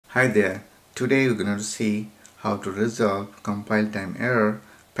Hi there, today we're going to see how to resolve compile time error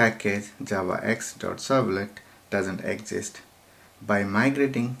package javax.servlet doesn't exist by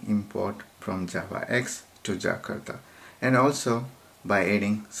migrating import from javax to Jakarta and also by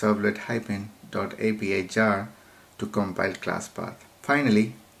adding servlet-api jar to compile class path.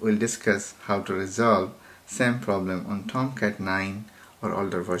 Finally, we'll discuss how to resolve same problem on Tomcat 9 or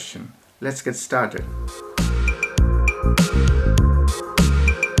older version. Let's get started.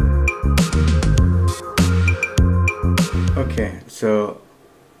 Okay, so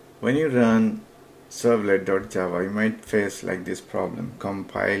when you run servlet.java, you might face like this problem: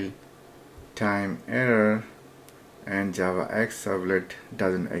 compile time error and javax servlet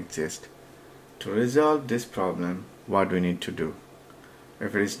doesn't exist. To resolve this problem, what do we need to do?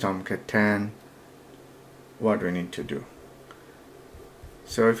 If it is Tomcat 10, what do we need to do?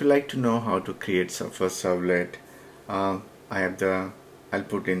 So if you like to know how to create first servlet, I'll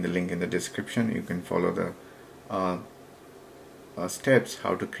put in the link in the description. You can follow the steps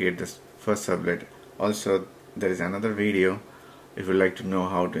how to create this first servlet. Also, there is another video. If you like to know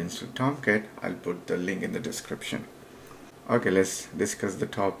how to install Tomcat, I'll put the link in the description. Okay, let's discuss the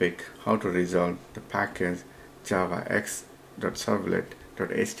topic how to resolve the package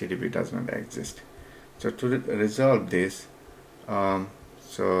javax.servlet.htdb does not exist. So to resolve this,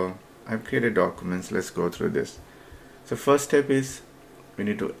 so I've created documents. Let's go through this. So first step is we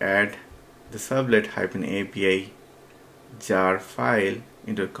need to add the servlet-api jar file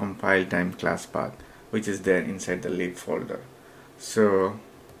into a compile time class path, which is there inside the lib folder. So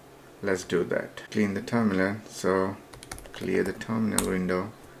let's do that. Clean the terminal. So clear the terminal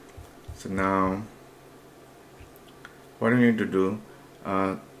window. So now what we need to do,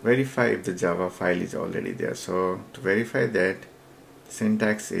 verify if the Java file is already there. So to verify that, the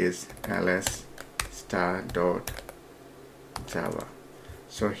syntax is ls*.java.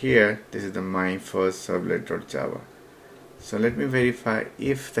 So here this is the my first servlet.java. So let me verify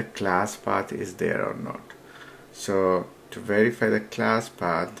if the class path is there or not. So to verify the class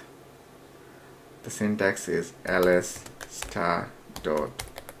path, the syntax is ls*.class.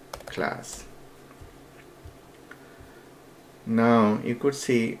 Now you could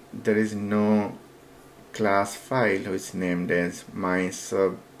see there is no class file which is named as my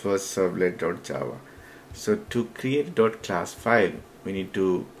first servlet.java. So to create .class file, we need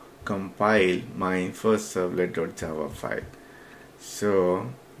to compile my first servlet.java file.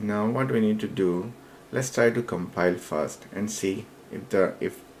 So now what we need to do, let's try to compile first and see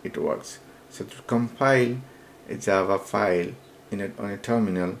if it works. So to compile a Java file on a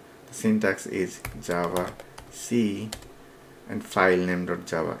terminal, the syntax is javac and file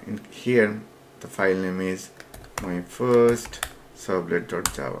name.java. In here the file name is my first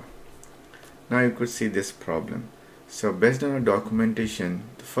servlet.java. Now you could see this problem. So based on our documentation,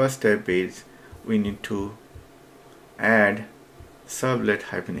 the first step is we need to add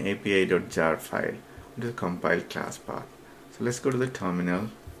servlet-api.jar file to the compiled class path. So let's go to the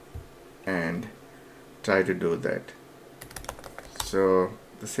terminal and try to do that. So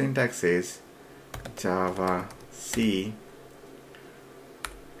the syntax is javac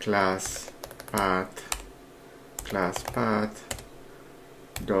classPath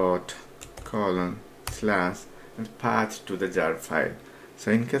dot colon slash and path to the jar file.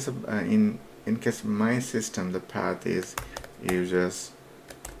 So in case of in case of my system, the path is users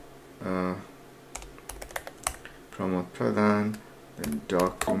promote pradhan, then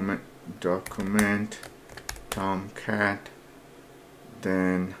document Tomcat,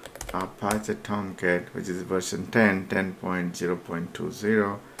 then Apache Tomcat, which is version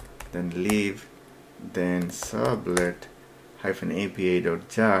 10.0.20, then leave, then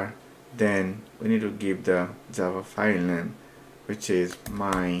servlet-api.jar. Then we need to give the Java file name, which is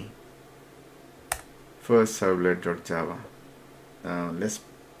my first servlet.java. Let's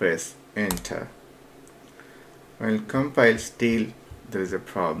press enter. While compile, still there is a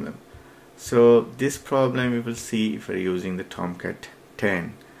problem. So this problem we will see if we're using the Tomcat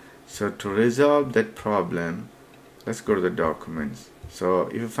 10. So to resolve that problem, let's go to the documents. So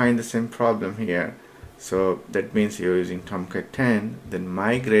if you find the same problem here, so that means you're using Tomcat 10, then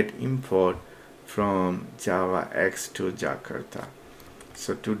migrate import from javax to Jakarta.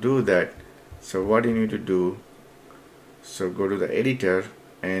 So to do that, so what you need to do, so go to the editor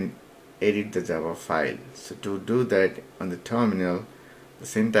and edit the Java file. So to do that on the terminal, the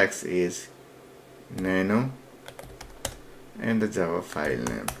syntax is nano and the Java file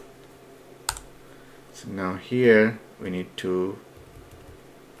name. So now here we need to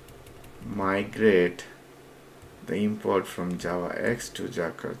migrate the import from javax to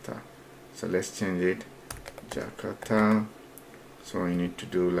Jakarta. So let's change it Jakarta So you need to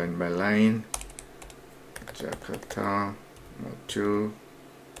do line by line. Jakarta, mode 2,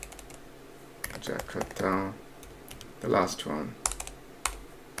 Jakarta, the last one.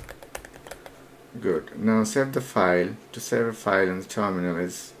 Good. Now save the file. To save a file in the terminal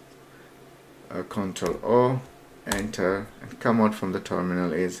is Ctrl O, enter, and come out from the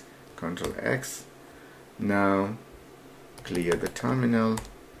terminal is Ctrl X. Now clear the terminal,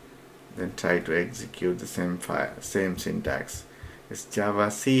 then try to execute the same file, same syntax. It's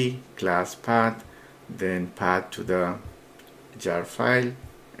javac classPath, then path to the jar file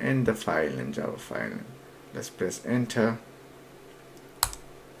and the file in Java file. Let's press enter.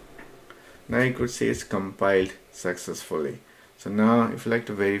 Now you could see it's compiled successfully. So now if you like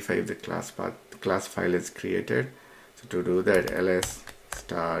to verify if the class file is created, so to do that, ls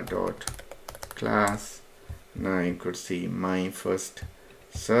star.class. Now you could see my first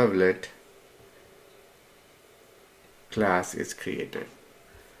servlet class is created.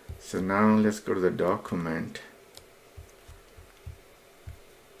 So now let's go to the document.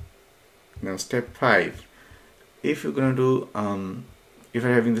 Now step 5. If you're gonna do if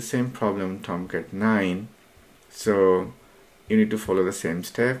you're having the same problem Tomcat 9, so you need to follow the same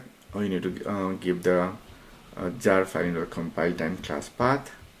step, or you need to give the jar file into a compile time class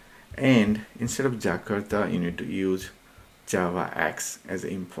path, and instead of Jakarta you need to use javax as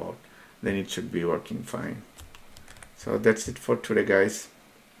import. Then it should be working fine. So that's it for today, guys.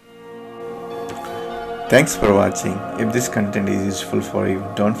 Thanks for watching. If this content is useful for you,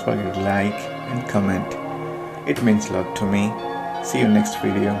 don't forget to like and comment. It means a lot to me. See you next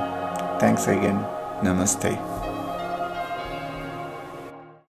video. Thanks again. Namaste.